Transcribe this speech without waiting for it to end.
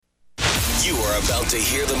You are about to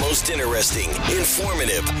hear the most interesting,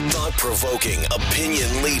 informative, thought-provoking,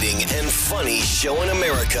 opinion-leading, and funny show in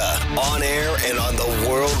America, on air and on the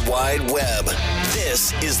World Wide Web.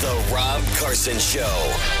 This is the Rob Carson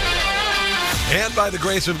Show. And by the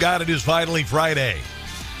grace of God, it is finally Friday.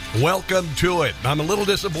 Welcome to it. I'm a little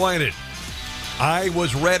disappointed. I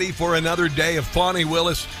was ready for another day of Fani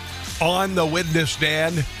Willis on the witness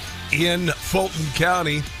stand in Fulton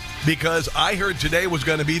County because I heard today was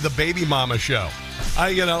going to be the baby mama show,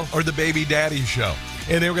 or the baby daddy show.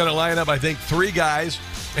 And they were going to line up, I think, 3 guys,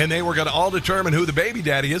 and they were going to all determine who the baby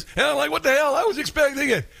daddy is. And I'm like, what the hell? I was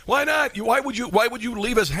expecting it. Why not? Why would you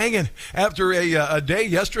leave us hanging after a day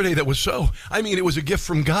yesterday that was so, it was a gift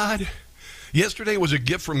from God. Yesterday was a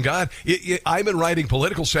gift from God. I've been writing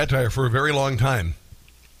political satire for a very long time.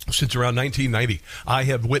 Since around 1990, I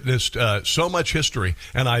have witnessed so much history,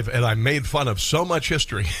 and I've made fun of so much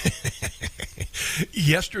history.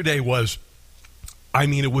 Yesterday was,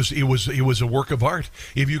 it was a work of art.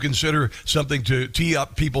 If you consider something to tee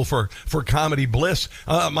up people for comedy bliss,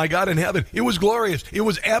 my God in heaven, it was glorious. It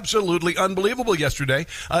was absolutely unbelievable yesterday.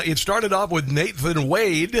 It started off with Nathan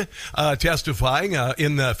Wade testifying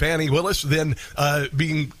in Fani Willis, then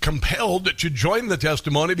being compelled to join the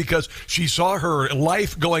testimony because she saw her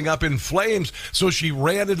life going up in flames. So she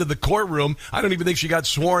ran into the courtroom. I don't even think she got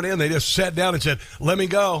sworn in. They just sat down and said, "Let me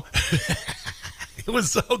go." It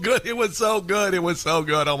was so good. It was so good. It was so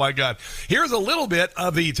good. Oh, my God. Here's a little bit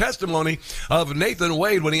of the testimony of Nathan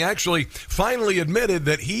Wade when he actually finally admitted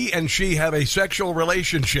that he and she have a sexual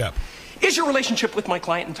relationship. Is your relationship with my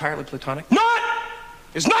client entirely platonic?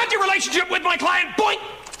 Is not your relationship with my client. Boink!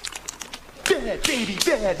 Bad baby,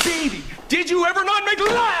 bad baby. Did you ever not make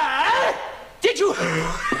love? Did you...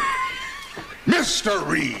 Mr.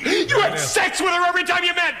 Reed! You had sex with her every time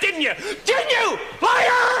you met, didn't you? Didn't you?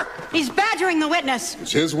 Liar! He's badgering the witness.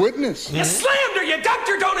 It's his witness. You slammed her, you dunked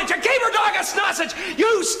her donut, you gave her dog a sausage,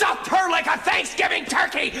 you stuffed her like a Thanksgiving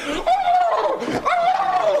turkey. All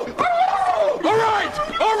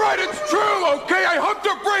right, it's true, okay? I humped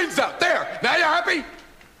her brains out. There, now you happy?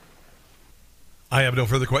 I have no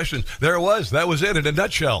further questions. There it was. That was it in a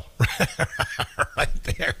nutshell. Right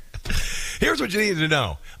there. Here's what you need to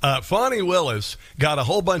know. Fani Willis got a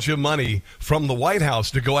whole bunch of money from the White House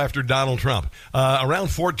to go after Donald Trump, around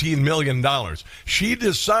 $14 million. She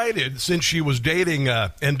decided, since she was dating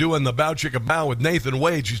and doing the bow chicka bow with Nathan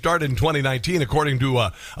Wade, she started in 2019, according to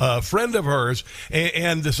a friend of hers,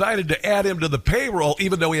 and decided to add him to the payroll,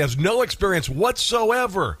 even though he has no experience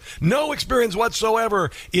whatsoever. No experience whatsoever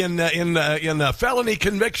in felony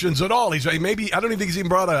convictions at all. I don't even think he's even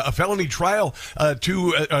brought a felony trial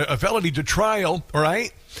a felony to trial, all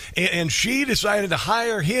right? And she decided to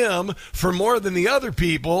hire him for more than the other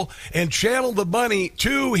people and channel the money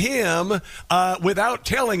to him without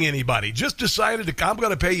telling anybody. Just decided I'm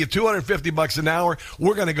going to pay you $250 an hour.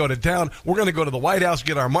 We're going to go to town. We're going to go to the White House,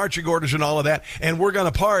 get our marching orders and all of that, and we're going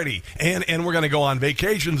to party. And we're going to go on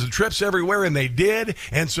vacations and trips everywhere, and they did.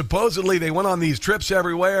 And supposedly they went on these trips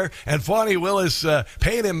everywhere, and Fani Willis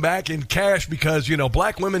paid him back in cash because,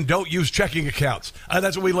 black women don't use checking accounts.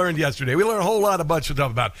 That's what we learned yesterday. We learned a bunch of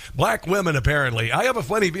stuff about black women, apparently. I have a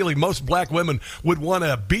funny feeling most black women would want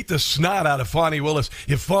to beat the snot out of Fani Willis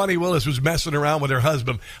if Fani Willis was messing around with her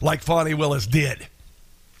husband like Fani Willis did.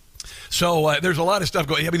 So there's a lot of stuff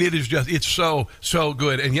going. It's so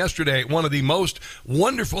good. And yesterday, one of the most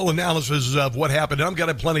wonderful analyses of what happened. And I've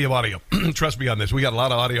got plenty of audio. Trust me on this. We got a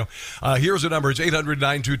lot of audio. Here's the number. It's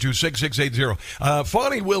 800-922-6680.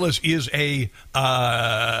 Fani Willis is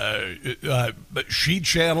she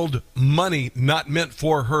channeled money not meant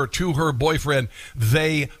for her to her boyfriend.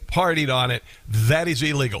 They partied on it. That is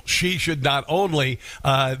illegal. She should not only,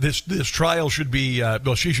 this trial should be,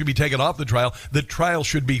 she should be taken off the trial. The trial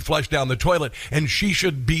should be flushed down the toilet, and she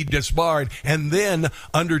should be disbarred and then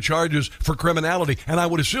under charges for criminality. And I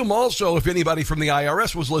would assume also, if anybody from the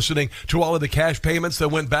IRS was listening to all of the cash payments that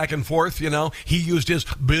went back and forth, he used his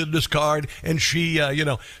business card and she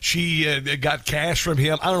got cash from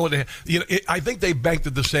him. I don't know what I think they banked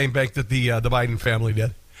at the same bank that the Biden family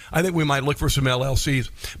did. I think we might look for some LLCs.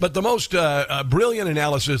 But the most brilliant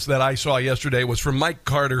analysis that I saw yesterday was from Mike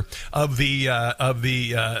Carter of the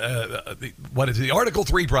Article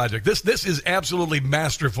 3 project. This is absolutely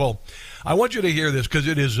masterful. I want you to hear this because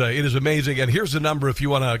it is amazing. And here's the number if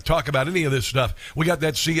you want to talk about any of this stuff. We got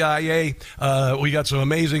that CIA. We got some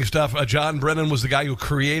amazing stuff. John Brennan was the guy who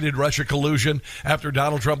created Russia collusion after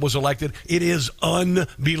Donald Trump was elected. It is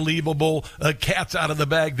unbelievable. Cat's out of the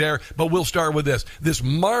bag there. But we'll start with this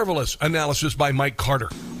marvelous analysis by Mike Carter.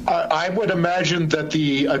 I would imagine that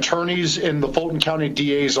the attorneys in the Fulton County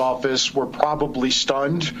DA's office were probably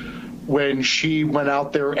stunned when she went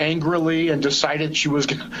out there angrily and decided she was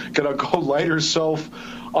going to go light herself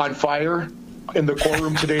on fire in the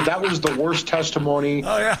courtroom today. That was the worst testimony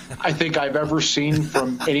I think I've ever seen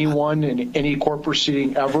from anyone in any court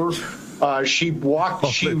proceeding ever. She walked.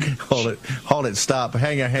 Hold it. Stop.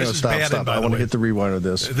 Hang on. Stop. I want to hit the rewind of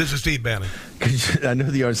this. This is Steve Bannon. I know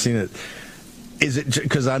you aren't seen it. Is it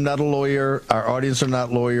because I'm not a lawyer? Our audience are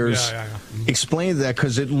not lawyers. Yeah. Explain that,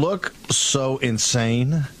 because it looked so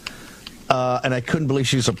insane. And I couldn't believe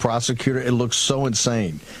she's a prosecutor. It looks so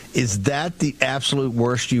insane. Is that the absolute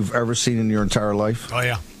worst you've ever seen in your entire life? Oh,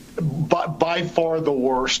 yeah. By far the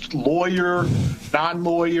worst. Lawyer,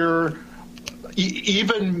 non-lawyer,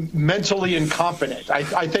 even mentally incompetent. I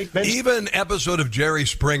think even episode of Jerry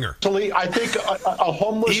Springer. I think a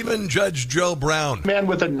homeless, even Judge Joe Brown, man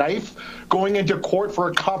with a knife going into court for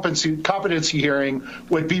a competency hearing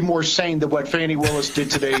would be more sane than what Fani Willis did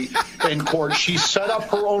today in court. She set up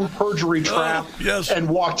her own perjury trap and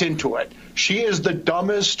walked into it. She is the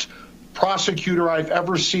dumbest prosecutor I've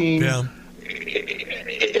ever seen. Yeah.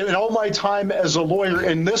 In all my time as a lawyer,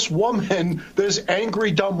 and this woman, this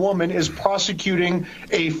angry, dumb woman, is prosecuting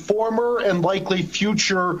a former and likely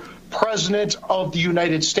future president of the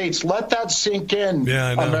United States. Let that sink in,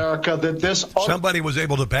 America, that this... Somebody was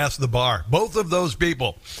able to pass the bar. Both of those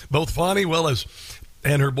people, both Fani Willis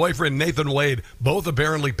and her boyfriend Nathan Wade, both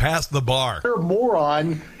apparently passed the bar.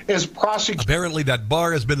 Moron is prosecuting... Apparently that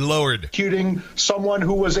bar has been lowered. ...prosecuting someone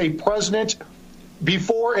who was a president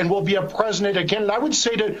before and will be a president again. And I would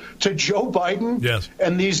say to Joe Biden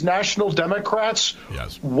and these national Democrats,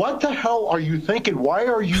 what the hell are you thinking? Why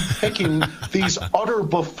are you picking these utter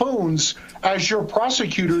buffoons as your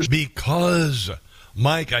prosecutors? Because,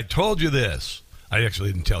 Mike, I told you this. I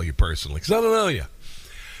actually didn't tell you personally because I don't know you.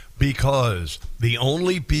 Because the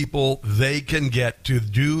only people they can get to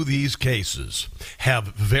do these cases have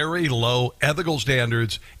very low ethical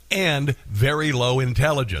standards and very low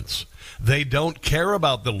intelligence. They don't care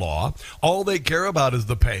about the law. All they care about is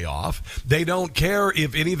the payoff. They don't care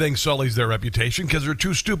if anything sullies their reputation because they're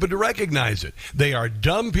too stupid to recognize it. They are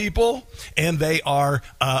dumb people, and they are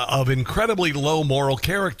of incredibly low moral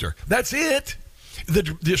character. That's it.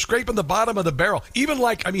 They're scraping the bottom of the barrel. Even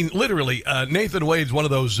literally, Nathan Wade's one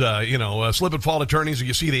of those, slip and fall attorneys.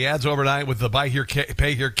 You see the ads overnight with the buy here,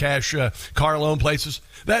 pay here, cash car loan places.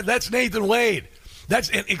 That's Nathan Wade.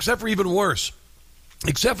 Except for even worse.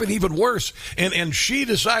 And she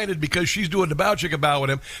decided, because she's doing the bow chicka bow with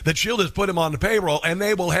him, that she'll just put him on the payroll and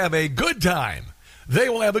they will have a good time. They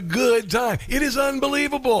will have a good time. It is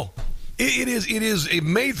unbelievable. It is a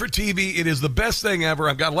made for TV. It is the best thing ever.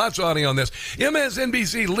 I've got lots of audio on this.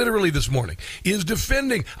 MSNBC literally this morning is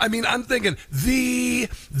defending. I mean, I'm thinking the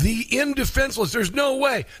indefenseless. There's no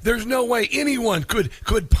way anyone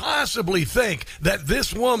could possibly think that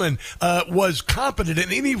this woman was competent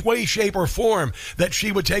in any way, shape, or form, that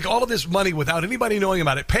she would take all of this money without anybody knowing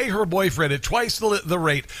about it, pay her boyfriend at twice the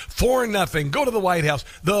rate for nothing, go to the White House,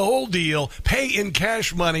 the whole deal, pay in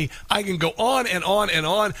cash money. I can go on and on and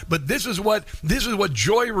on, but this is what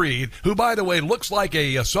Joy Reid, who, by the way, looks like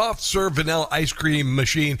a soft serve vanilla ice cream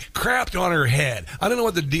machine, crapped on her head. I don't know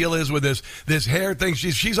what the deal is with this hair thing.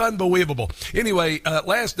 She's unbelievable. Anyway,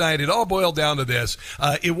 last night it all boiled down to this.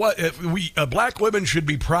 Black women should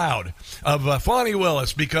be proud of Fani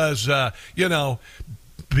Willis because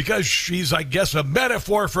she's, I guess, a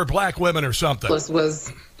metaphor for black women or something.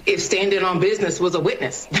 Was if standing on business was a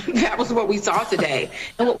witness. That was what we saw today.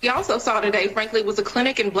 And what we also saw today, frankly, was a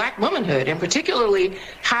clinic in black womanhood, and particularly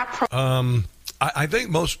I think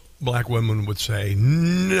most black women would say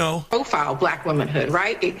no. Profile black womanhood,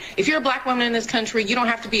 right? If you're a black woman in this country, you don't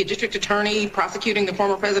have to be a district attorney prosecuting the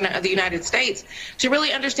former president of the United States to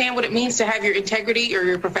really understand what it means to have your integrity or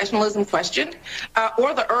your professionalism questioned,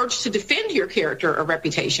 or the urge to defend your character or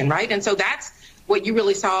reputation, right? And so that's what you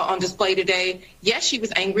really saw on display today. Yes, she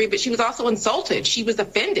was angry, but she was also insulted. She was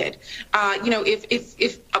offended.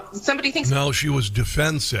 If somebody thinks... No, she was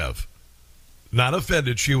defensive. Not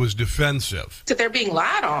offended, she was defensive. That they're being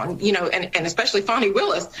lied on, and especially Fani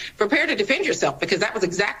Willis, prepare to defend yourself, because that was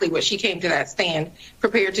exactly what she came to that stand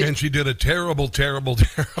prepared to. And she did a terrible, terrible,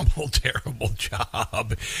 terrible, terrible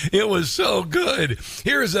job. It was so good.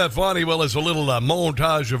 Here's Fani Willis, a little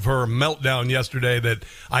montage of her meltdown yesterday that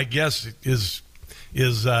I guess is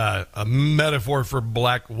a metaphor for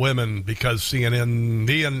black women, because CNN and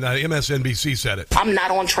MSNBC said it. I'm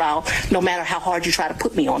not on trial, no matter how hard you try to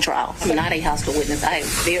put me on trial. I'm not a hostile witness. I am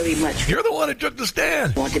very much... You're the one who took the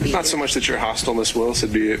stand. Not so much that you're hostile, Miss Willis.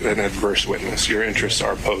 It'd be an adverse witness. Your interests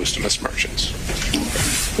are opposed to Miss Merchant's.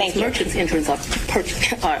 Because merchants' interests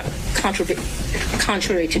are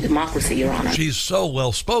contrary to democracy, Your Honor. She's so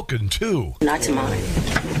well-spoken, too. Not to mine.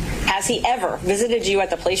 Has he ever visited you at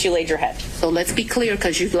the place you laid your head? So let's be clear,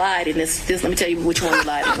 because you lied in this. Let me tell you which one you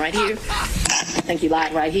lied in. Right here. I think you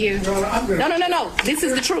lied right here. No. This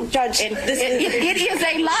is the truth, Judge. And it is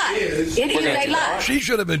a lie. It is a lie. She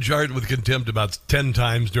should have been charged with contempt about 10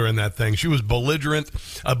 times during that thing. She was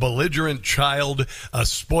a belligerent child, a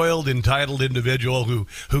spoiled, entitled individual who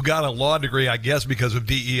got a law degree, I guess, because of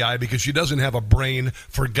DEI, because she doesn't have a brain,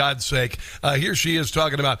 for God's sake. Here she is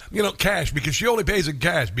talking about, cash, because she only pays in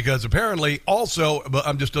cash, because apparently also,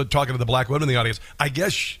 I'm just talking to the black women in the audience, I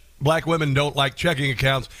guess black women don't like checking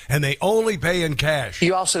accounts, and they only pay in cash.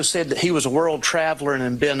 You also said that he was a world traveler and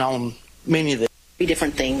had been on many of the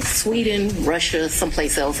different things. Sweden, Russia,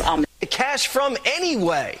 someplace else. Cash from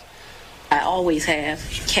anyway. I always have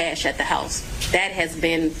cash at the house. That has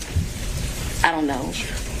been, I don't know,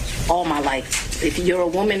 all my life. If you're a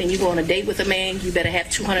woman and you go on a date with a man, you better have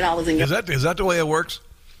 $200 in your... Is that the way it works?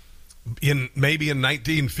 Maybe in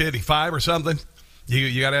 1955 or something?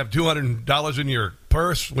 You got to have $200 in your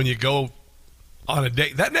purse when you go on a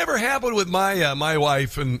date. That never happened with my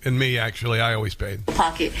wife and me, actually. I always paid.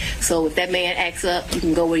 Pocket. So if that man acts up, you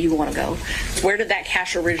can go where you want to go. Where did that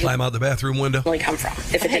cash originally climb out the bathroom window? Come from?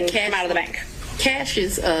 If it didn't come out of the bank. Cash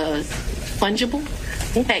is fungible.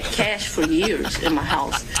 I've had cash for years in my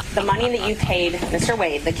house. The money that you paid Mr.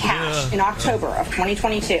 Wade, the cash, in October of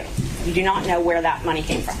 2022, you do not know where that money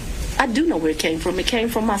came from. I do know where it came from. It came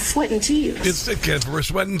from my sweat and tears. It came from her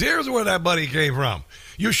sweat and tears where that money came from.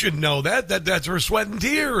 You should know that's her sweat and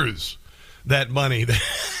tears. That money.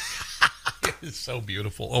 It's so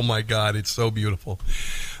beautiful. Oh, my God, it's so beautiful.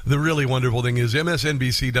 The really wonderful thing is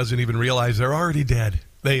MSNBC doesn't even realize they're already dead.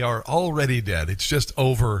 They are already dead. It's just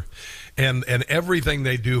over. And everything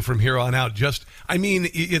they do from here on out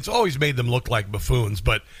it's always made them look like buffoons.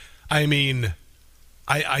 But, I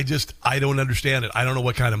don't understand it. I don't know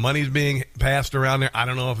what kind of money is being passed around there. I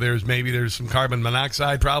don't know if there's some carbon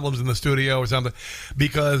monoxide problems in the studio or something,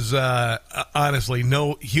 because honestly,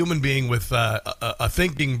 no human being with a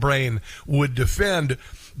thinking brain would defend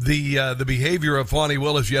the behavior of Fani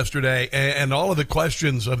Willis yesterday, and all of the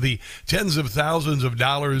questions of the tens of thousands of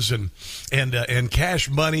dollars and cash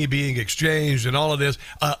money being exchanged and all of this.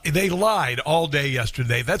 They lied all day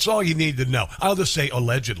yesterday. That's all you need to know. I'll just say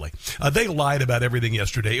allegedly. They lied about everything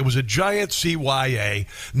yesterday. It was a giant CYA.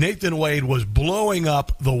 Nathan Wade was blowing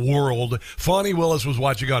up the world. Fani Willis was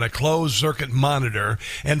watching on a closed circuit monitor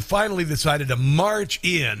and finally decided to march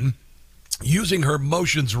in using her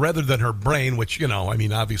emotions rather than her brain, which,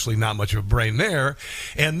 obviously not much of a brain there,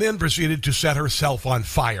 and then proceeded to set herself on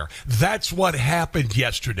fire. That's what happened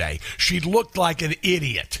yesterday. She looked like an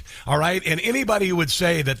idiot, all right? And anybody who would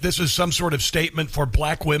say that this is some sort of statement for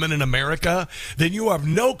black women in America, then you have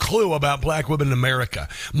no clue about black women in America.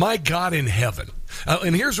 My God in heaven.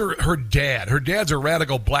 And here's her dad. Her dad's a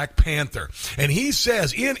radical Black Panther. And he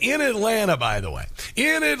says, in Atlanta, by the way,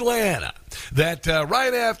 that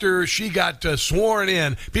right after she got sworn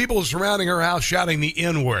in, people surrounding her house shouting the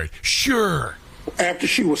N-word. Sure. After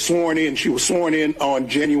she was sworn in on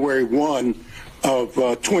January 1 of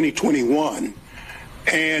 2021.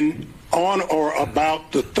 And on or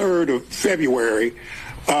about the 3rd of February,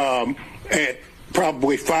 at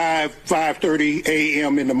probably 5:30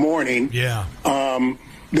 a.m. in the morning. Yeah.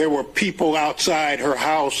 There were people outside her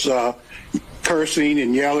house cursing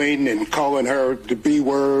and yelling and calling her the B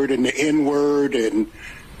word and the N word, and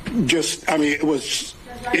it was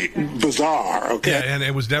bizarre. Okay. Yeah, and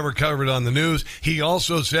it was never covered on the news. He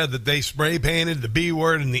also said that they spray painted the B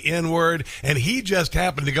word and the N word, and he just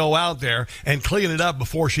happened to go out there and clean it up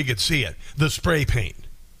before she could see it. The spray paint.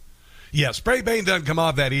 Yeah, spray paint doesn't come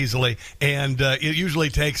off that easily, and it usually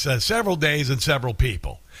takes several days and several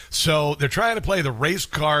people. So they're trying to play the race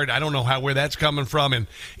card. I don't know where that's coming from, and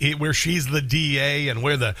where she's the DA and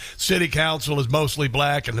where the city council is mostly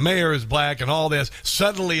black and the mayor is black and all this.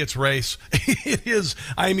 Suddenly it's race. It is,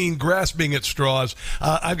 grasping at straws.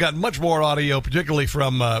 I've got much more audio, particularly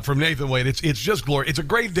from Nathan Wade. It's just glory. It's a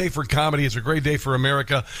great day for comedy. It's a great day for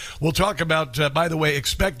America. We'll talk about, by the way,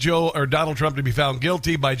 expect Donald Trump to be found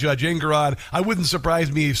guilty by Judge Engoron. I wouldn't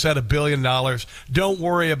surprise me if he said $1 billion. Don't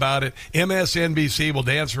worry about it. MSNBC will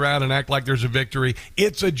dance around and act like there's a victory.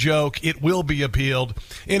 It's a joke. It will be appealed.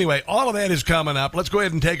 Anyway, all of that is coming up. Let's go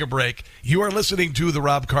ahead and take a break. You are listening to The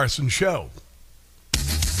Rob Carson Show.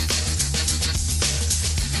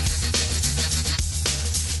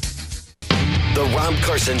 The Rob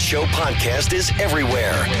Carson Show podcast is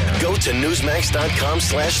everywhere. Go to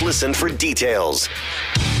Newsmax.com/listen for details.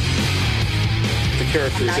 the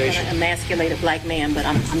characterization. I'm not going to emasculate a black man, but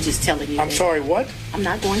I'm just telling you. I'm sorry, what? I'm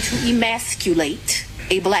not going to emasculate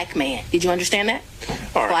a black man. Did you understand that?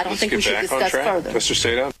 All right, so I don't think we should discuss further. Mr.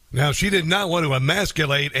 Stato. Now, she did not want to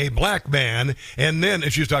emasculate a black man, and then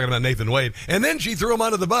she was talking about Nathan Wade, and then she threw him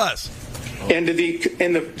under the bus. And did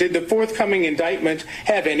the forthcoming indictment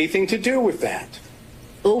have anything to do with that?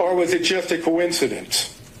 Ooh. Or was it just a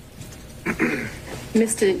coincidence?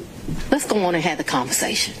 Mr. Let's go on and have the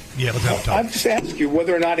conversation. Yeah, let's have a talk. I'm just asking you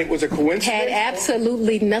whether or not it was a coincidence. Had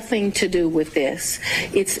absolutely nothing to do with this.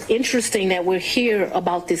 It's interesting that we're here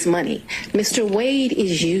about this money. Mr. Wade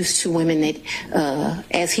is used to women that,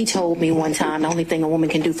 as he told me one time, the only thing a woman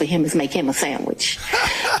can do for him is make him a sandwich.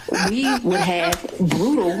 We would have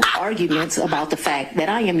brutal arguments about the fact that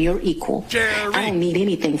I am your equal. Jerry. I don't need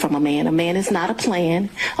anything from a man. A man is not a plan.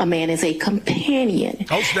 A man is a companion.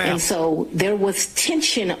 Oh, snap. And so there was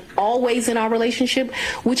tension always in our relationship,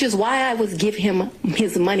 which is why I would give him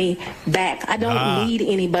his money back. I don't need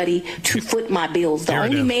anybody to foot my bills. The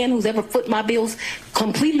only man who's ever foot my bills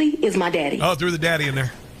completely is my daddy. Oh, threw the daddy in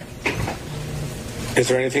there. Is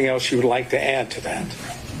there anything else you would like to add to that?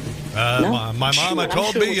 No. My mama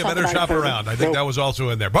told me you better shop around. I think that was also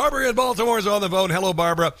in there. Barbara in Baltimore is on the phone. Hello,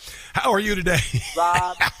 Barbara. How are you today?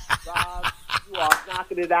 Rob, you are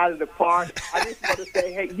knocking it out of the park. I just want to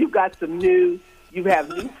say, hey, you got some news. You have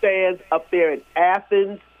new fans up there in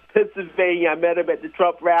Athens, Pennsylvania. I met them at the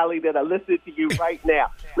Trump rally that are listening to you right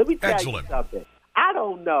now. Let me tell you something. I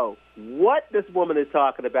don't know what this woman is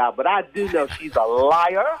talking about, but I do know she's a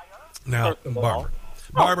liar. Now, Barbara,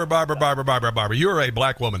 you're a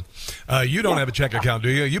black woman. You don't have a check account, do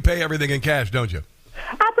you? You pay everything in cash, don't you?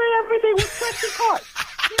 I pay everything with credit cards.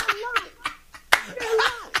 They're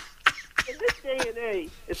lying. In this day and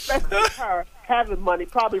age, especially her having money,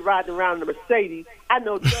 probably riding around in a Mercedes, I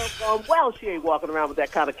know doggone well she ain't walking around with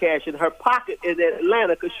that kind of cash in her pocket in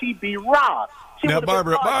Atlanta because she'd be robbed. Now,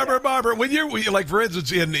 Barbara, when you're like, for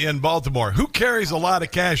instance, in Baltimore, who carries a lot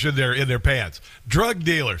of cash in their pants? Drug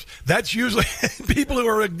dealers. That's usually people who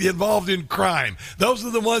are involved in crime. Those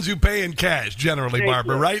are the ones who pay in cash, generally,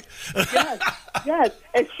 Barbara, right? Yes.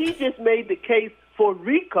 And she just made the case for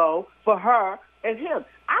RICO for her and him.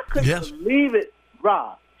 I couldn't believe it,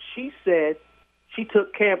 Rob. She said she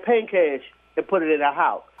took campaign cash and put it in her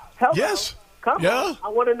house. Hello? Yes. Come on. I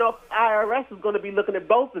want to know if IRS is going to be looking at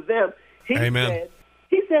both of them. He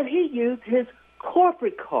said he used his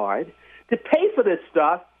corporate card to pay for this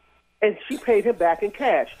stuff, and she paid him back in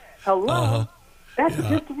cash. Hello? That's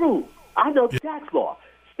just the rule. I know tax law.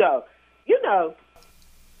 So,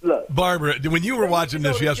 look. Barbara, when you were watching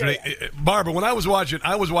this yesterday, Barbara, when I was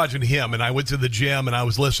watching him, and I went to the gym, and I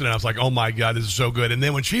was listening, I was like, oh, my God, this is so good. And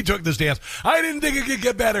then when she took the stance, I didn't think it could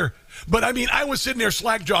get better. But, I mean, I was sitting there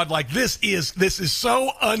slack-jawed like, this is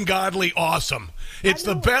so ungodly awesome. It's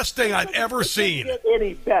the best thing I've ever seen. It didn't get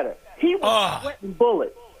any better. He was sweating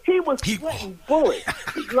bullets. He's lying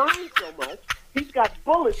so much. He's got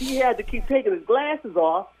bullets. He had to keep taking his glasses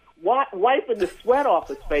off, wiping the sweat off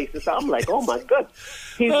his face. And so I'm like, oh, my goodness.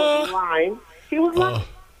 He was lying. He was lying.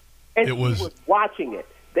 And he was watching it.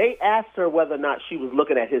 They asked her whether or not she was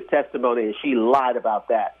looking at his testimony, and she lied about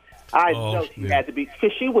that. I know she had to be,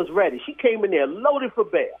 because she was ready. She came in there loaded for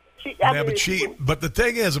bear. But the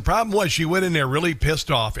thing is, the problem was she went in there really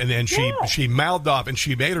pissed off, and then she mouthed off, and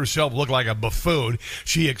she made herself look like a buffoon.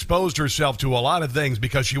 She exposed herself to a lot of things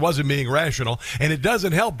because she wasn't being rational, and it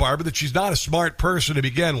doesn't help, Barbara, that she's not a smart person to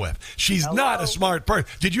begin with. She's not a smart person.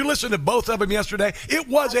 Did you listen to both of them yesterday? It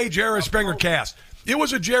was a Jerry Springer cast. It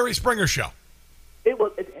was a Jerry Springer show.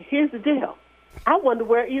 Here's the deal. I wonder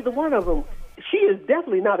where either one of them. She is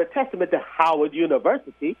definitely not a testament to Howard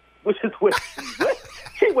University, which is where she went.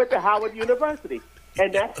 She went to Howard University,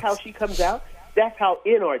 and that's how she comes out. That's how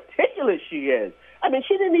inarticulate she is. I mean,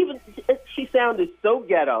 she sounded so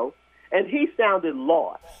ghetto, and he sounded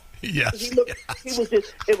lost. Yes.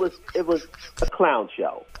 It was a clown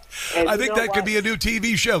show. And I think that could be a new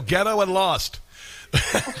TV show, Ghetto and Lost.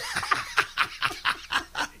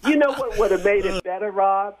 You know what would have made it better,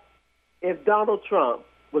 Rob? If Donald Trump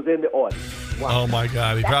was in the audience. Wow. Oh, my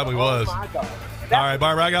God. He probably was. My God. All right,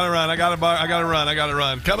 Barbara, I got to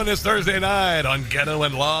run. Coming this Thursday night on Ghetto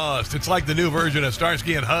and Lost. It's like the new version of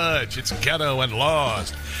Starsky and Hutch. It's Ghetto and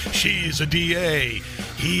Lost. She's a DA.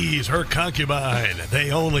 He's her concubine.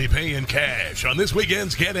 They only pay in cash on this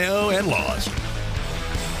weekend's Ghetto and Lost.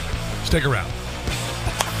 Stick around.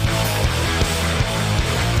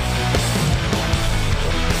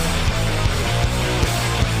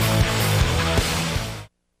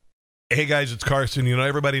 Hey, guys, it's Carson. You know,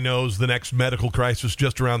 everybody knows the next medical crisis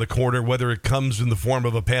just around the corner, whether it comes in the form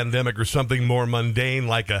of a pandemic or something more mundane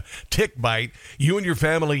like a tick bite. You and your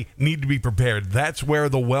family need to be prepared. That's where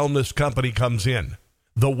the Wellness Company comes in.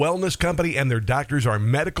 The Wellness Company and their doctors are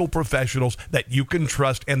medical professionals that you can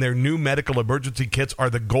trust, and their new medical emergency kits are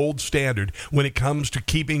the gold standard when it comes to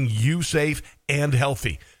keeping you safe and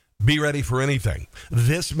healthy. Be ready for anything.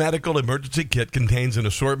 This medical emergency kit contains an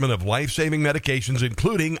assortment of life-saving medications,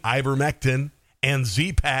 including ivermectin and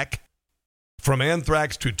Z-Pak. From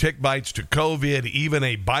anthrax to tick bites to COVID, even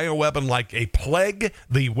a bioweapon like a plague,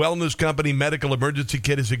 the Wellness Company medical emergency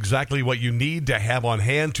kit is exactly what you need to have on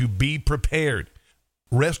hand to be prepared.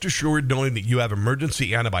 Rest assured knowing that you have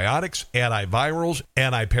emergency antibiotics, antivirals,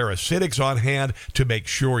 antiparasitics on hand to make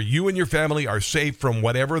sure you and your family are safe from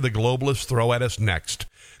whatever the globalists throw at us next.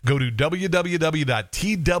 Go to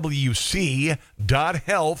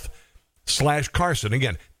www.twc.health/Carson.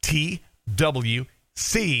 Again,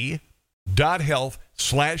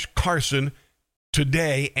 twc.health/Carson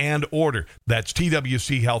today and order. That's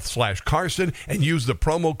TWC Health/Carson, and use the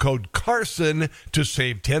promo code Carson to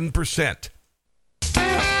save 10%.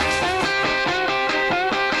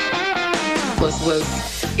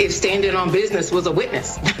 Was if standing on business was a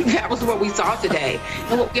witness. That was what we saw today.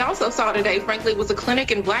 And what we also saw today, frankly, was a clinic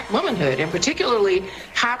in black womanhood, and particularly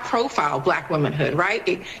high-profile black womanhood, right?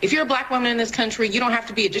 If you're a black woman in this country, you don't have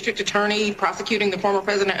to be a district attorney prosecuting the former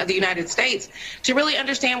president of the United States to really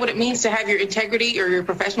understand what it means to have your integrity or your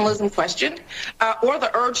professionalism questioned, or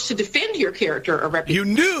the urge to defend your character or reputation.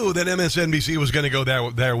 You knew that MSNBC was going to go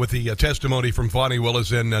there with the testimony from Fani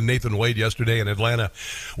Willis and Nathan Wade yesterday in Atlanta,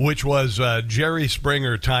 which was Jerry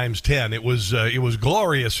Springer times 10. It was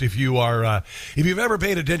glorious. If you've ever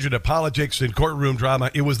paid attention to politics and courtroom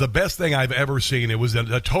drama, it was the best thing I've ever seen. It was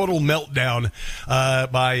a total meltdown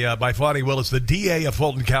by Fani Willis, the DA of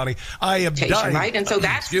Fulton County. I am dying. Right? And so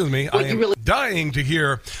that's dying to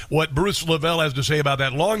hear what Bruce Lavelle has to say about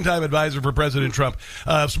that. Longtime advisor for President Trump,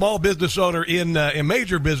 small business owner a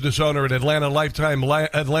major business owner in Atlanta, lifetime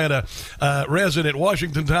Atlanta resident,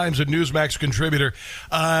 Washington Times and Newsmax contributor.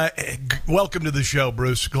 Welcome to the show,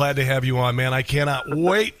 Bruce. Glad to have you on, man. I cannot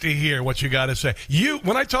wait to hear what you got to say.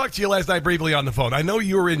 When I talked to you last night briefly on the phone, I know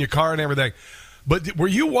you were in your car and everything, but were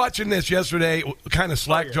you watching this yesterday kind of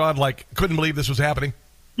slack-jawed, like couldn't believe this was happening?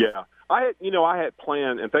 Yeah. I had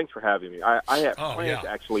planned, and thanks for having me, I had planned to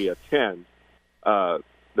actually attend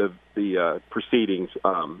the proceedings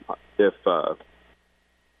if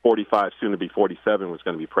 45, soon to be 47, was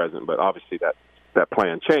going to be present, but obviously that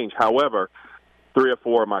plan changed. However, 3 or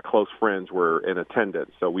 4 of my close friends were in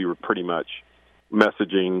attendance, so we were pretty much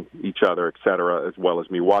messaging each other, et cetera, as well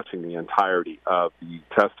as me watching the entirety of the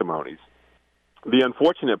testimonies. The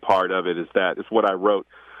unfortunate part of it is that it's what I wrote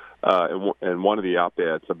in one of the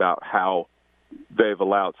op-eds about how they've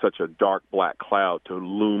allowed such a dark black cloud to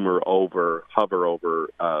hover over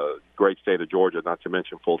great state of Georgia, not to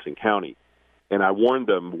mention Fulton County. And I warned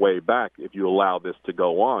them way back, if you allow this to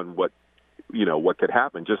go on, what could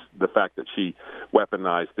happen. Just the fact that she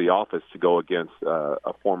weaponized the office to go against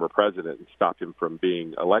a former president and stop him from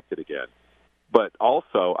being elected again. But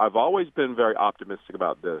also, I've always been very optimistic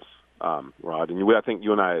about this, Rod, and I think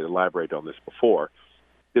you and I elaborated on this before,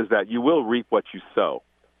 is that you will reap what you sow.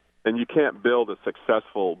 And you can't build a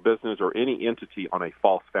successful business or any entity on a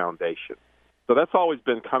false foundation. So that's always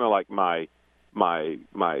been kind of like my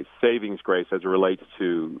savings grace as it relates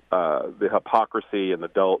to the hypocrisy and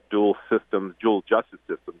the dual justice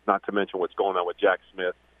systems, not to mention what's going on with Jack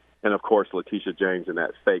Smith and, of course, Letitia James and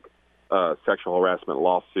that fake sexual harassment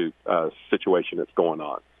lawsuit situation that's going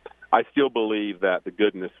on. I still believe that the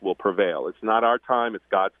goodness will prevail. It's not our time, it's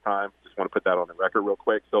God's time. Just want to put that on the record real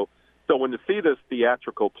quick. So when you see this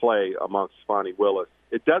theatrical play amongst Fani Willis,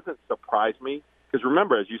 it doesn't surprise me because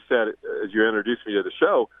remember, as you said, as you introduced me to the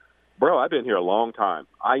show, bro, I've been here a long time.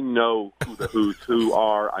 I know who the who's who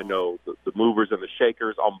are. I know the movers and the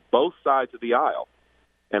shakers on both sides of the aisle.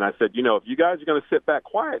 And I said, if you guys are going to sit back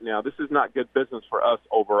quiet now, this is not good business for us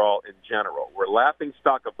overall in general. We're laughing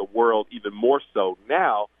stock of the world even more so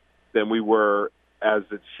now than we were as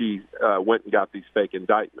she went and got these fake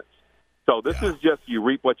indictments. So this is just you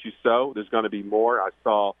reap what you sow. There's going to be more. I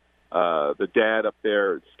saw the dad up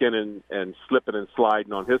there skinning and slipping and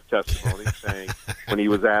sliding on his testimony, saying when he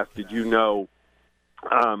was asked, did you know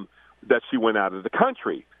that she went out of the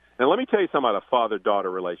country? And let me tell you something about a father-daughter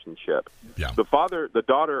relationship. Yeah. The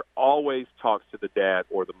daughter always talks to the dad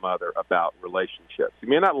or the mother about relationships. You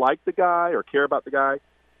may not like the guy or care about the guy,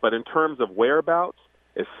 but in terms of whereabouts,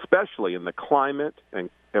 especially in the climate and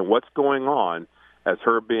what's going on, as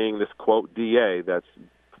her being this, quote, DA that's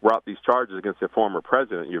brought these charges against a former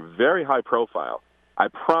president. You're very high profile. I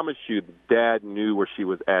promise you, Dad knew where she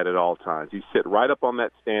was at all times. You sit right up on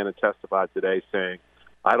that stand and testify today saying,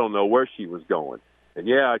 I don't know where she was going. And,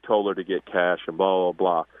 yeah, I told her to get cash and blah, blah,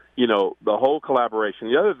 blah. You know, the whole collaboration.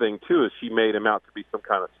 The other thing, too, is she made him out to be some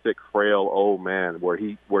kind of sick, frail old man where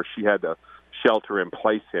she had to shelter and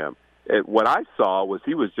place him. What I saw was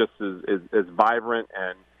he was just as vibrant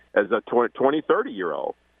and as a 20,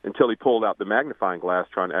 30-year-old until he pulled out the magnifying glass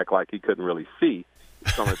trying to act like he couldn't really see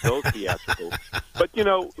some of those theatricals. But, you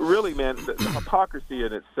know, really, man, the hypocrisy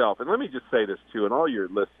in itself. And let me just say this, too, and all your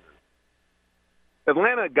listeners.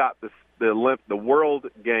 Atlanta got the World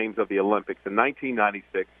Games of the Olympics in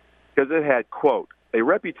 1996 because it had, quote, a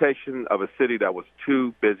reputation of a city that was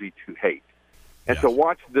too busy to hate. And to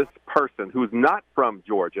watch this person who's not from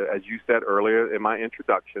Georgia, as you said earlier in my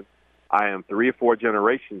introduction, I am 3 or 4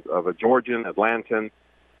 generations of a Georgian, Atlantan.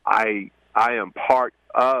 I am part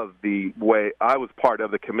of I was part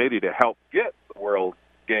of the committee to help get the World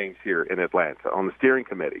Games here in Atlanta on the steering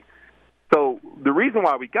committee. So the reason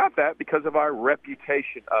why we got that, because of our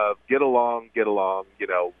reputation of get along, you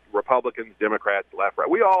know, Republicans, Democrats, left, right.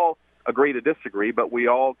 We all agree to disagree, but we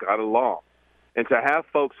all got along. And to have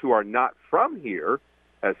folks who are not from here,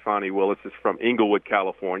 as Fani Willis is from Inglewood,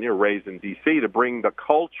 California, raised in D.C., to bring the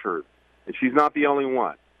culture, and she's not the only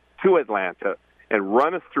one, to Atlanta and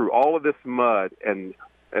run us through all of this mud and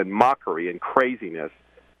mockery and craziness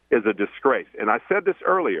is a disgrace. And I said this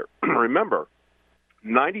earlier. Remember,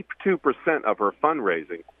 92% of her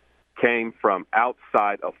fundraising came from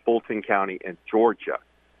outside of Fulton County in Georgia.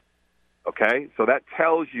 Okay? So that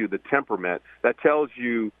tells you the temperament. That tells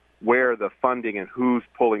you where the funding and who's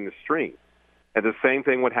pulling the strings. And the same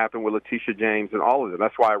thing would happen with Letitia James and all of them.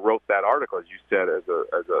 That's why I wrote that article, as you said,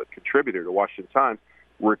 as a contributor to Washington Times,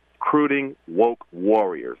 Recruiting Woke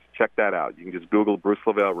Warriors. Check that out. You can just Google Bruce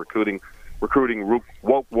Lavelle recruiting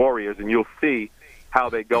woke warriors, and you'll see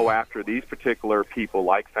how they go after these particular people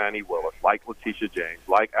like Fani Willis, like Letitia James,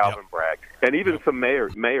 like Alvin Bragg, and even some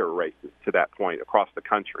mayor races to that point across the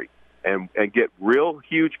country, and get real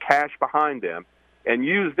huge cash behind them and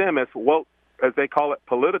use them as, well, as they call it,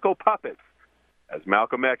 political puppets. As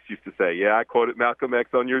Malcolm X used to say, yeah, I quoted Malcolm X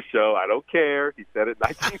on your show. I don't care. He said it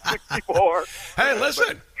in 1964. Hey,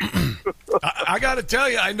 listen, I got to tell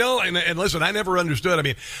you, I know, and listen, I never understood. I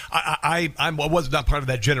mean, I was not part of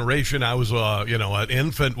that generation. I was, an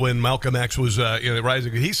infant when Malcolm X was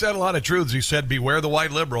rising. He said a lot of truths. He said, beware the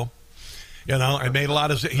white liberal. You know, he made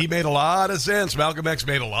a lot of sense. Malcolm X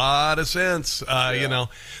made a lot of sense, you know.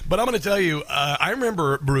 But I'm going to tell you, I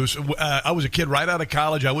remember, Bruce, I was a kid right out of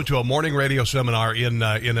college. I went to a morning radio seminar in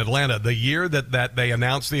Atlanta the year that they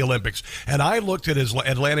announced the Olympics. And I looked at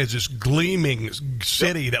Atlanta as this gleaming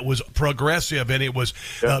city that was progressive, and it was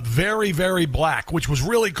very, very black, which was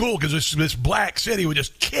really cool because this black city was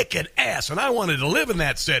just kicking ass. And I wanted to live in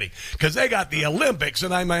that city because they got the Olympics.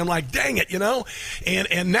 And I'm like, dang it, you know.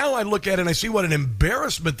 And now I look at it and I see what an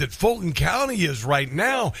embarrassment that Fulton County is right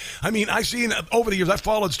now. I mean, I've seen over the years, I've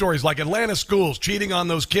followed stories like Atlanta schools cheating on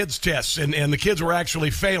those kids' tests, and the kids were actually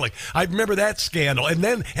failing. I remember that scandal. And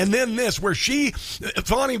then this, where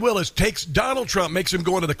Fani Willis takes Donald Trump, makes him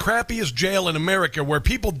go into the crappiest jail in America where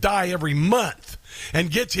people die every month,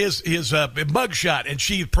 and gets his mugshot, and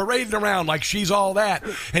she's parading around like she's all that,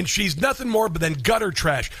 and she's nothing more than gutter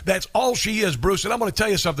trash. That's all she is, Bruce. And I'm going to tell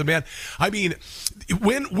you something, man. I mean,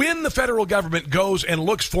 when the federal government goes and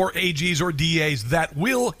looks for AGs or DAs that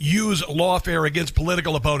will use lawfare against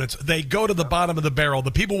political opponents, they go to the bottom of the barrel.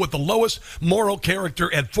 The people with the lowest moral character,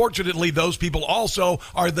 and fortunately, those people also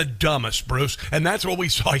are the dumbest, Bruce. And that's what we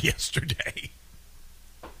saw yesterday.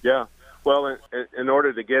 Yeah. Well, in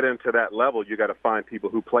order to get into that level, you got to find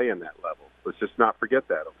people who play in that level. Let's just not forget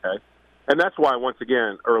that, okay? And that's why, once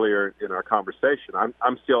again, earlier in our conversation,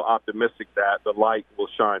 I'm still optimistic that the light will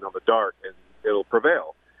shine on the dark and it'll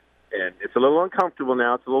prevail. And it's a little uncomfortable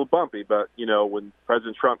now. It's a little bumpy. But, you know, when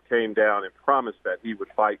President Trump came down and promised that he would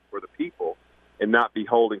fight for the people and not be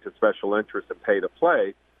holding to special interests and pay to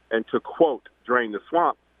play, and to, quote, drain the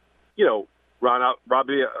swamp, you know, Ron,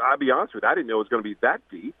 Robbie, I'll be honest with you, I didn't know it was going to be that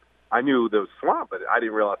deep. I knew there was swamp, but I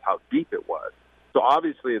didn't realize how deep it was. So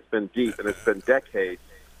obviously it's been deep, and it's been decades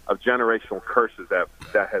of generational curses that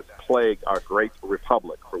has plagued our great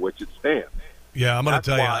republic for which it stands. Yeah, I'm going to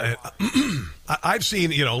tell you, I've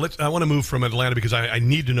seen, you know, I want to move from Atlanta because I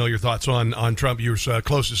need to know your thoughts on Trump. You're a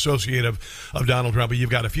close associate of Donald Trump, but you've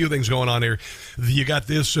got a few things going on here. You got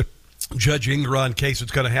this Judge Ingron case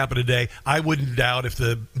that's going to happen today. I wouldn't doubt if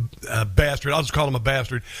the bastard, I'll just call him a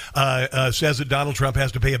bastard, says that Donald Trump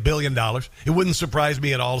has to pay $1 billion. It wouldn't surprise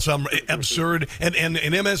me at all. Some absurd, and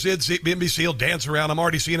MSNBC will dance around. I'm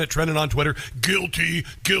already seeing it trending on Twitter.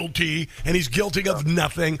 Guilty, and he's guilty of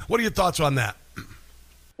nothing. What are your thoughts on that?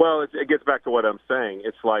 Well, it gets back to what I'm saying.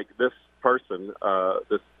 It's like this person,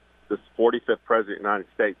 this 45th president of the United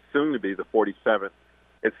States, soon to be the 47th,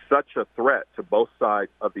 it's such a threat to both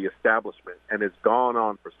sides of the establishment, and it's gone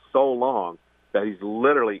on for so long that he's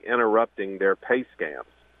literally interrupting their pay scams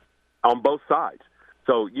on both sides.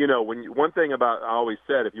 So, one thing about I always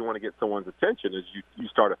said, if you want to get someone's attention, is you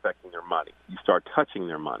start affecting their money. You start touching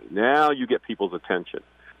their money. Now you get people's attention.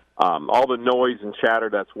 All the noise and chatter,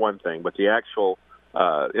 that's one thing, but the actual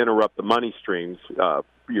interrupt the money streams,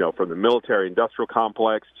 from the military-industrial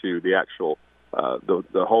complex to the actual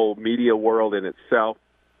the whole media world in itself,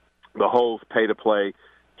 the whole pay-to-play,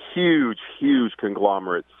 huge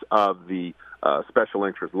conglomerates of the special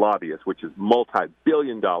interest lobbyists, which is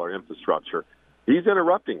multi-billion-dollar infrastructure. He's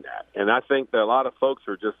interrupting that, and I think that a lot of folks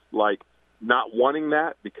are just like not wanting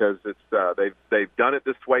that because it's they've done it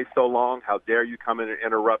this way so long. How dare you come in and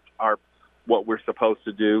interrupt what we're supposed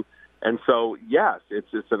to do? And so, yes,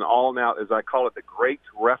 it's an all-now, as I call it, the Great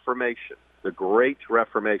Reformation. The Great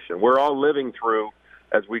Reformation. We're all living through,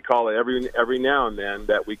 as we call it, every now and then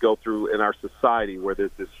that we go through in our society, where there's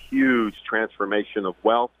this huge transformation of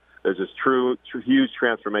wealth. There's this huge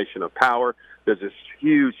transformation of power. There's this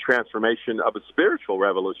huge transformation of a spiritual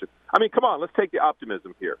revolution. I mean, come on, let's take the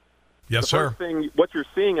optimism here. Yes, sir. The first thing, what you're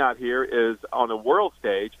seeing out here is on a world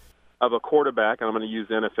stage of a quarterback, and I'm going to use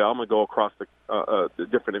NFL. I'm going to go across the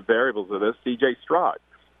different variables of this. C.J. Stroud,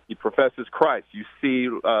 he professes Christ. You see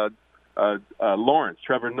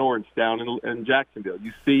Trevor Lawrence down in Jacksonville.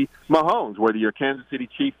 You see Mahomes, whether you're a Kansas City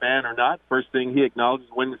Chief fan or not, first thing he acknowledges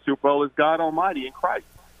winning the Super Bowl is God Almighty in Christ.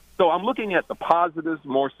 So I'm looking at the positives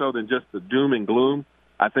more so than just the doom and gloom.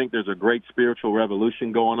 I think there's a great spiritual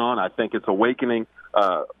revolution going on. I think it's awakening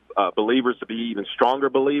believers to be even stronger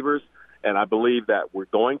believers. And I believe that we're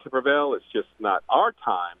going to prevail. It's just not our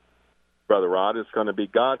time, Brother Rod. It's going to be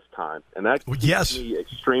God's time. And that keeps me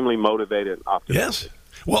extremely motivated and optimistic. Yes.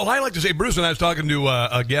 Well, I like to say, Bruce and I was talking to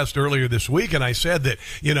a guest earlier this week, and I said that,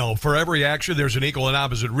 for every action, there's an equal and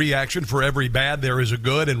opposite reaction. For every bad, there is a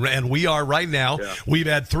good. And we are right now. Yeah. We've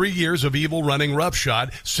had 3 years of evil running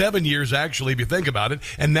roughshod, 7 years, actually, if you think about it.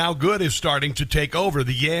 And now good is starting to take over.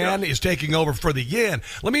 The yin is taking over for the yin.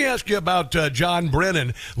 Let me ask you about John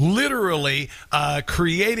Brennan literally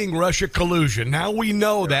creating Russia collusion. Now we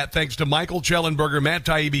know that thanks to Michael Schellenberger, Matt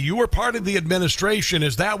Taibbi. You were part of the administration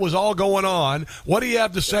as that was all going on. What do you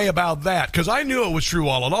have to say about that? Because I knew it was true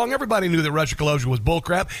all along. Everybody knew that Russia collusion was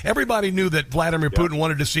bullcrap. Everybody knew that Vladimir Putin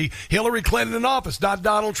wanted to see Hillary Clinton in office, not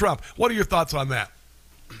Donald Trump. What are your thoughts on that?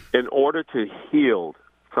 In order to heal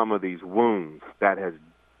some of these wounds that has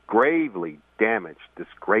gravely damaged this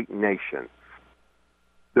great nation,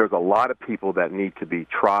 there's a lot of people that need to be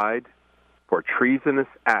tried for treasonous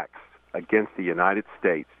acts against the United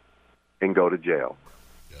States and go to jail.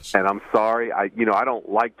 Yes. And I'm sorry, I don't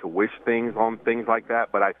like to wish things on things like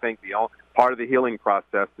that, but I think part of the healing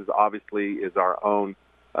process is our own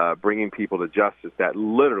bringing people to justice that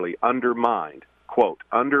literally undermined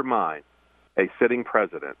a sitting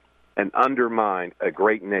president and undermined a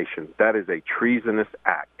great nation. That is a treasonous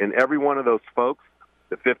act. And every one of those folks,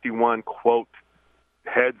 the 51, quote,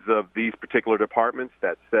 heads of these particular departments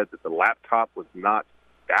that said that the laptop was not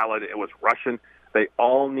valid, it was Russian, they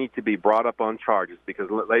all need to be brought up on charges because,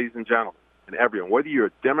 ladies and gentlemen, and everyone, whether you're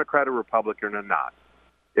a Democrat or Republican or not,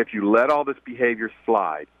 if you let all this behavior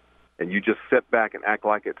slide and you just sit back and act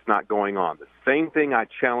like it's not going on, the same thing I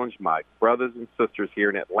challenge my brothers and sisters here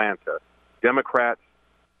in Atlanta, Democrats,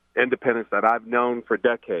 independents that I've known for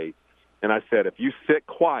decades, and I said, if you sit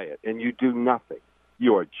quiet and you do nothing,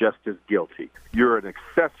 you are just as guilty. You're an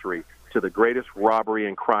accessory to the greatest robbery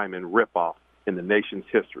and crime and ripoff in the nation's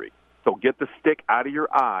history. So get the stick out of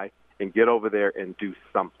your eye and get over there and do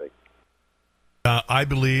something. I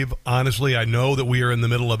believe, honestly, I know that we are in the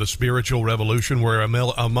middle of a spiritual revolution. We're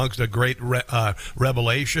amongst a great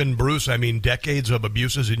revelation, Bruce. I mean, decades of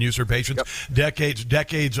abuses and usurpations,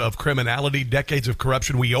 decades of criminality, decades of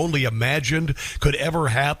corruption we only imagined could ever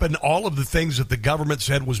happen. All of the things that the government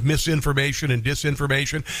said was misinformation and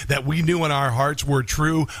disinformation that we knew in our hearts were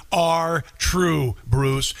true are true,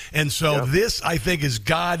 Bruce. And so this, I think, is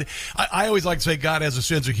God. I always like to say God has a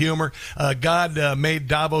sense of humor. God made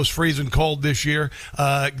Davos freezing cold this year. earlier.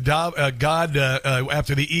 God,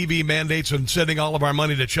 after the EV mandates and sending all of our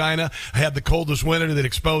money to China, had the coldest winter that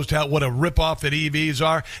exposed what a ripoff that EVs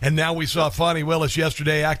are. And now we saw Fonnie Willis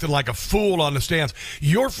yesterday acting like a fool on the stands.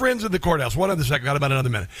 Your friends in the courthouse, one other second, got about another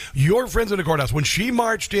minute. Your friends in the courthouse, when she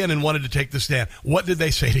marched in and wanted to take the stand, what did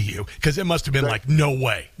they say to you? Because it must have been like, no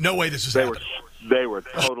way this is happening. They were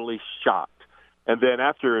totally shocked. And then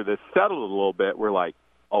after this settled a little bit, we're like,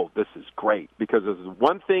 oh, this is great. Because there's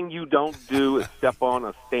one thing you don't do is step on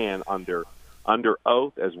a stand under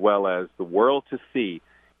oath, as well as the world to see,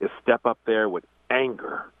 is step up there with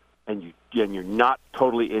anger, and you're not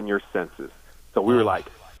totally in your senses. So we were like,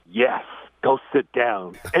 yes, go sit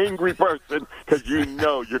down, angry person, because you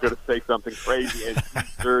know you're going to say something crazy, and you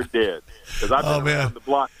sure did. Because I've been around the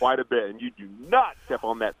block quite a bit, and you do not step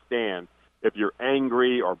on that stand if you're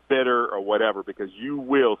angry or bitter or whatever, because you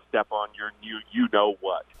will step on your you know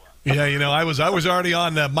what. Yeah, I was already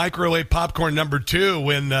on microwave popcorn number 2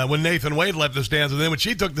 when Nathan Wade left the stands, and then when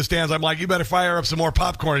she took the stands, I'm like, you better fire up some more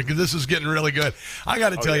popcorn because this is getting really good. I got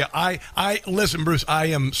to tell you, I listen, Bruce. I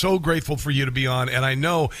am so grateful for you to be on, and I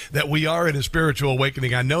know that we are in a spiritual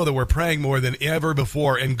awakening. I know that we're praying more than ever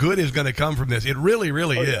before, and good is going to come from this. It really,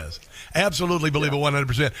 really is. Absolutely believe it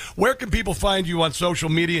 100%. Where can people find you on social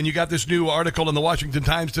media? And you got this new article in the Washington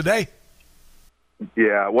Times today.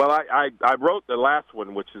 Yeah, well, I wrote the last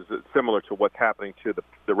one, which is similar to what's happening to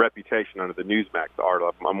the reputation under the Newsmax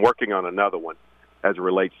article. I'm working on another one as it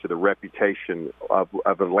relates to the reputation of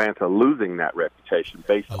Atlanta losing that reputation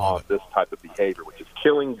based on this type of behavior, which is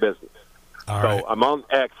killing business. So I'm on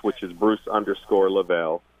X, which is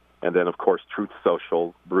Bruce_Lavelle, and then, of course, Truth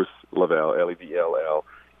Social, Bruce Lavelle, Levell,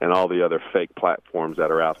 and all the other fake platforms that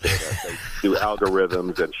are out there that they do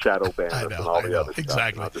algorithms and shadow banners and all the other stuff.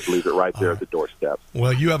 Exactly. I'll just leave it right there at the doorstep.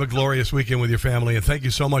 Well, you have a glorious weekend with your family, and thank you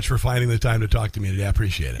so much for finding the time to talk to me today. I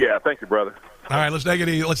appreciate it. Yeah, thank you, brother. All right, let's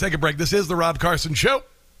take a break. This is the Rob Carson Show.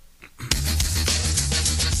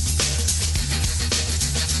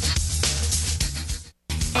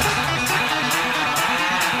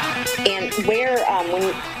 And where,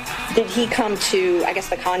 when did he come to, I guess,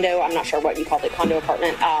 the condo? I'm not sure what you called it, condo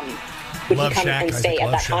apartment. Would he come and stay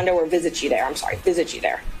at that condo or visit you there? I'm sorry, visit you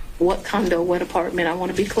there. What condo, what apartment? I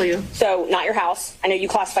want to be clear. So, not your house. I know you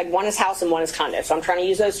classified one as house and one as condo, so I'm trying to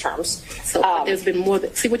use those terms. So, there's been more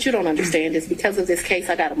see, what you don't understand is because of this case,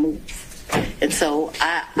 I got to move. And so,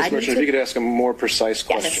 I need to... If you could ask a more precise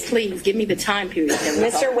question. Yes, please, give me the time period.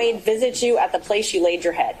 Mr. Wade visits you at the place you laid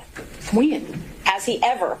your head. When? Has he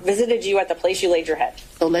ever visited you at the place you laid your head?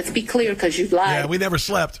 So let's be clear, because you lied. Yeah, we never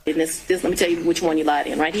slept. And this, let me tell you which one you lied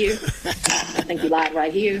in. Right here. I think you lied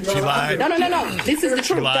right here. She lied. No. This is the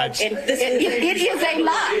truth. And it is a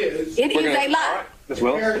lie. It is a lie. Ms.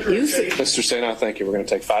 Willis? Mr. Sena, thank you. We're going to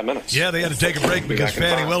take 5 minutes. Yeah, they had to take a break because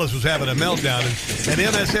Fannie Willis was having a meltdown. And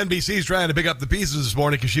MSNBC's trying to pick up the pieces this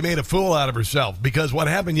morning because she made a fool out of herself. Because what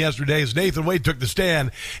happened yesterday is Nathan Wade took the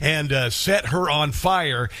stand and set her on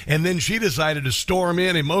fire. And then she decided to storm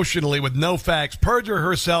in emotionally with no facts, perjure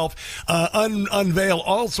herself, unveil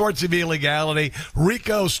all sorts of illegality,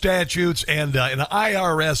 RICO statutes, and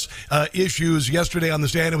IRS issues yesterday on the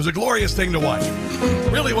stand. It was a glorious thing to watch.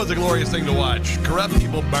 Really was a glorious thing to watch. Corrupt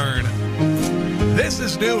people burn. This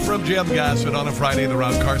is new from Jim Gossett on a Friday in the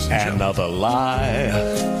Rob Carson Show. Another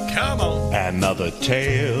lie. Come on. Another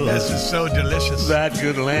tale. This is so delicious. That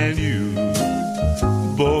could land you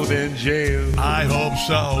both in jail. I hope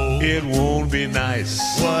so. It won't be nice.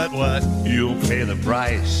 What? You'll pay the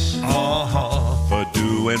price. For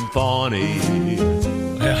doing funny.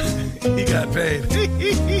 Yeah, he got paid.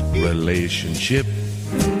 Relationship.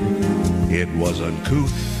 It was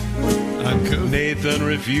uncouth. Nathan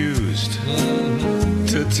refused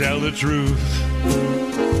to tell the truth.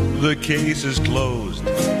 The case is closed.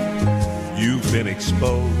 You've been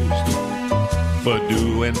exposed for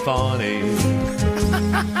doing funny.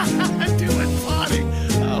 Doing funny.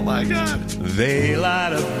 Oh my God. They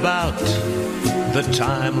lied about the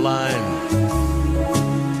timeline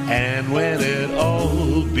and when it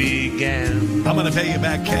all began. I'm going to pay you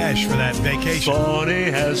back cash for that vacation.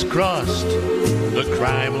 Funny has crossed the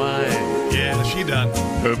crime line. Yeah, she done.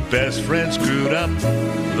 Her best friend screwed up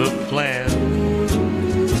the plan.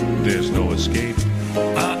 There's no escape.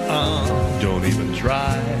 Don't even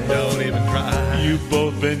try. Don't even try. You've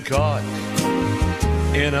both been caught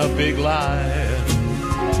in a big lie.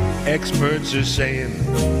 Experts are saying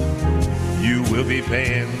you will be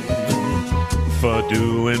paying for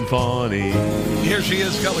doing funny. Here she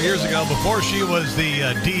is a couple years ago before she was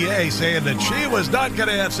the DA saying that she was not going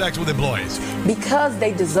to have sex with employees. Because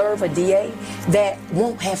they deserve a DA that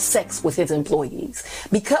won't have sex with his employees.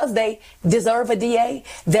 Because they deserve a DA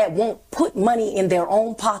that won't put money in their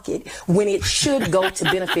own pocket when it should go to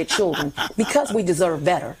benefit children, because we deserve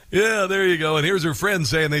better. Yeah, there you go. And here's her friend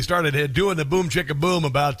saying they started doing the boom chicka boom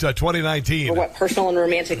about 2019. Or what personal and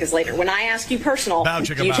romantic is later. When I ask you personal,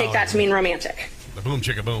 do you take that to mean romantic? The boom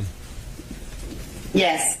chicka boom.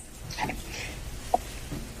 Yes. Okay.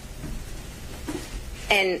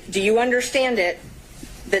 And do you understand it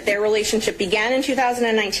that their relationship began in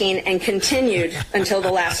 2019 and continued until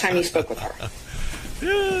the last time you spoke with her?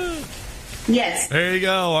 Yeah. Yes. There you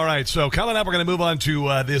go. All right. So coming up, we're going to move on to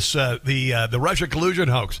the Russia collusion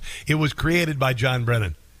hoax. It was created by John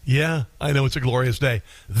Brennan. Yeah, I know it's a glorious day.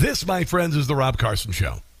 This, my friends, is the Rob Carson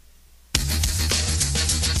Show.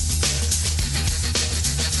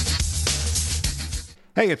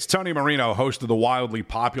 Hey, it's Tony Marino, host of the wildly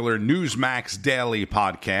popular Newsmax Daily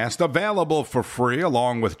podcast, available for free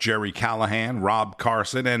along with Jerry Callahan, Rob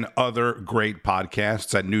Carson, and other great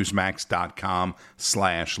podcasts at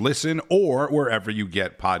newsmax.com/listen or wherever you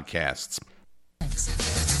get podcasts.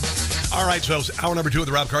 All right, so hour number 2 of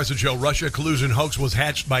the Rob Carson Show. Russia collusion hoax was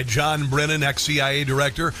hatched by John Brennan, ex-CIA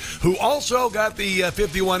director, who also got the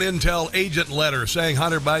 51 Intel agent letter saying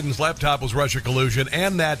Hunter Biden's laptop was Russia collusion,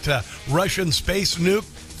 and that Russian space nuke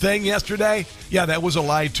thing yesterday. Yeah, that was a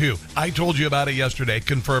lie, too. I told you about it yesterday.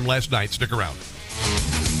 Confirmed last night. Stick around.